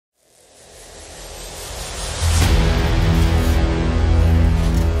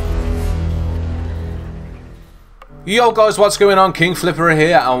Yo guys, what's going on? Kingflipper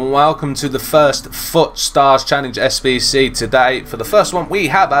here and welcome to the first Future Stars Challenge SBC. Today, for the first one, we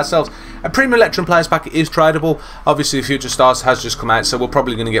have ourselves a Premium Electrum Players Pack. It is tradable. Obviously, Future Stars has just come out, so we're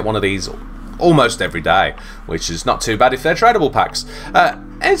probably going to get one of these almost every day, which is not too bad if they're tradable packs.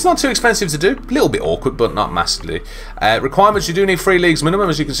 It's not too expensive to do, a little bit awkward but not massively. Requirements: you do need 3 leagues minimum,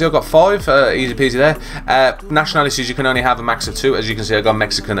 as you can see I've got 5, easy peasy there. Nationalities: you can only have a max of 2, as you can see I've got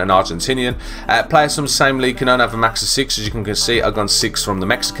Mexican and Argentinian. Players from the same league can only have a max of 6, as you can see I've gone 6 from the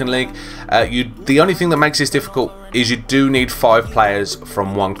Mexican league. The only thing that makes this difficult is you do need 5 players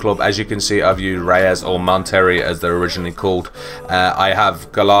from one club. As you can see, I've used Reyes, or Monterrey as they're originally called. I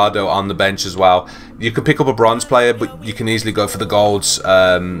have Gallardo on the bench as well. You can pick up a bronze player, but you can easily go for the golds,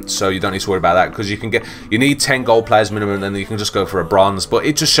 so you don't need to worry about that, because you need 10 gold players minimum, and then you can just go for a bronze. But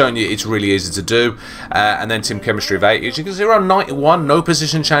it's just showing you it's really easy to do. And then team chemistry of 8. As you can see, we're on 91, no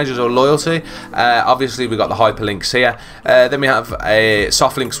position changes or loyalty. Obviously, we've got the hyperlinks here. Then we have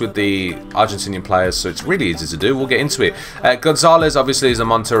soft links with the Argentinian players, so it's really easy to do. We'll get into it. Gonzalez obviously is a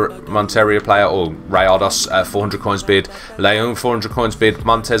Monterrey player, or Rayados, 400 coins bid. Leon, 400 coins bid.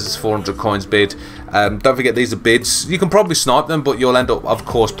 Montez is 400 coins bid. Don't forget, these are bids. You can probably snipe them, but you'll end up, of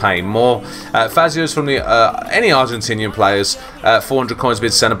course, paying more. Fazio's from the any Argentinian players, 400 coins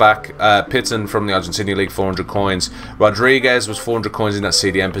bid centre back. Pitton from the Argentinian league, 400 coins. Rodriguez was 400 coins in that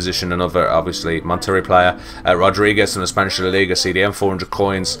CDM position. Another, obviously, Monterrey player. Rodriguez from the Spanish La Liga, CDM, 400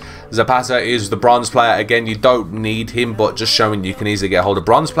 coins. Zapata is the bronze player. Again, you don't need him, but just showing you can easily get hold of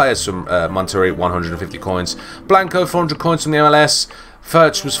bronze players from Monterrey, 150 coins. Blanco, 400 coins from the MLS.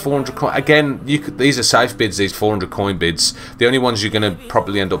 Furch was 400 coin. Again, these are safe bids, these 400 coin bids. The only ones you're going to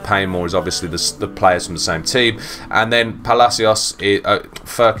probably end up paying more is obviously the players from the same team. And then Palacios,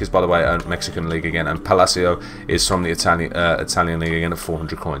 Furk is, by the way, a Mexican league again, and Palacio is from the Italian league again at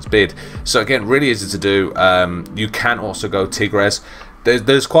 400 coins bid. So again, really easy to do. You can also go Tigres.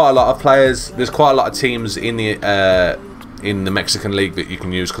 There's quite a lot of players, there's quite a lot of teams in the Mexican league that you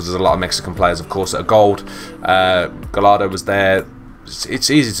can use, because there's a lot of Mexican players, of course, that are gold. Gallardo was there. It's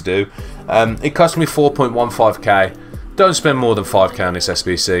easy to do. It cost me 4.15k. Don't spend more than 5k on this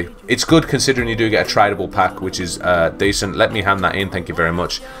SBC. It's good considering you do get a tradable pack, which is decent. Let me hand that in, thank you very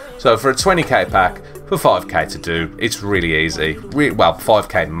much. So for a 20k pack, for 5k to do, it's really easy. Well,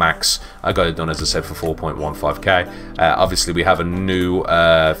 5k max. I got it done, as I said, for 4.15k. Obviously, we have a new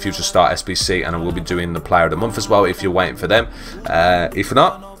Future Star SBC, and I will be doing the Player of the Month as well, if you're waiting for them. If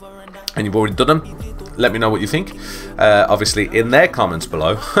not, and you've already done them, let me know what you think, obviously in their comments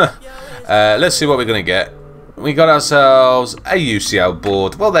below. Let's see what we're going to get. We got ourselves a UCL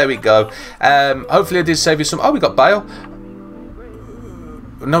board. Well, there we go. Hopefully I did save you some. Oh, we got Bale.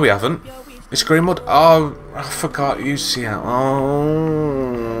 No, we haven't. It's Greenwood. Oh, I forgot UCL.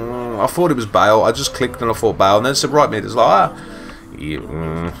 Oh, I thought it was Bale. I just clicked and I thought Bale, and then said right mid. It's like,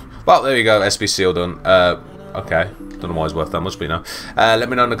 yeah. Well, there we go. SBC all done. Okay, don't know why it's worth that much, but you know. Let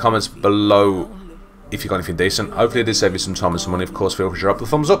me know in the comments below if you got anything decent. Hopefully it did save you some time and some money. Of course, feel free to drop the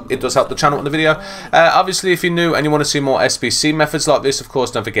thumbs up. It does help the channel and the video. Obviously, if you're new and you want to see more SBC methods like this, of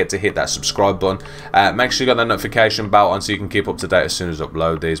course, don't forget to hit that subscribe button. Make sure you got that notification bell on so you can keep up to date as soon as I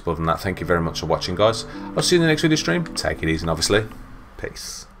upload these. But other than that, thank you very much for watching, guys. I'll see you in the next video stream. Take it easy, and obviously,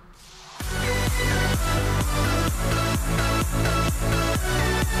 peace.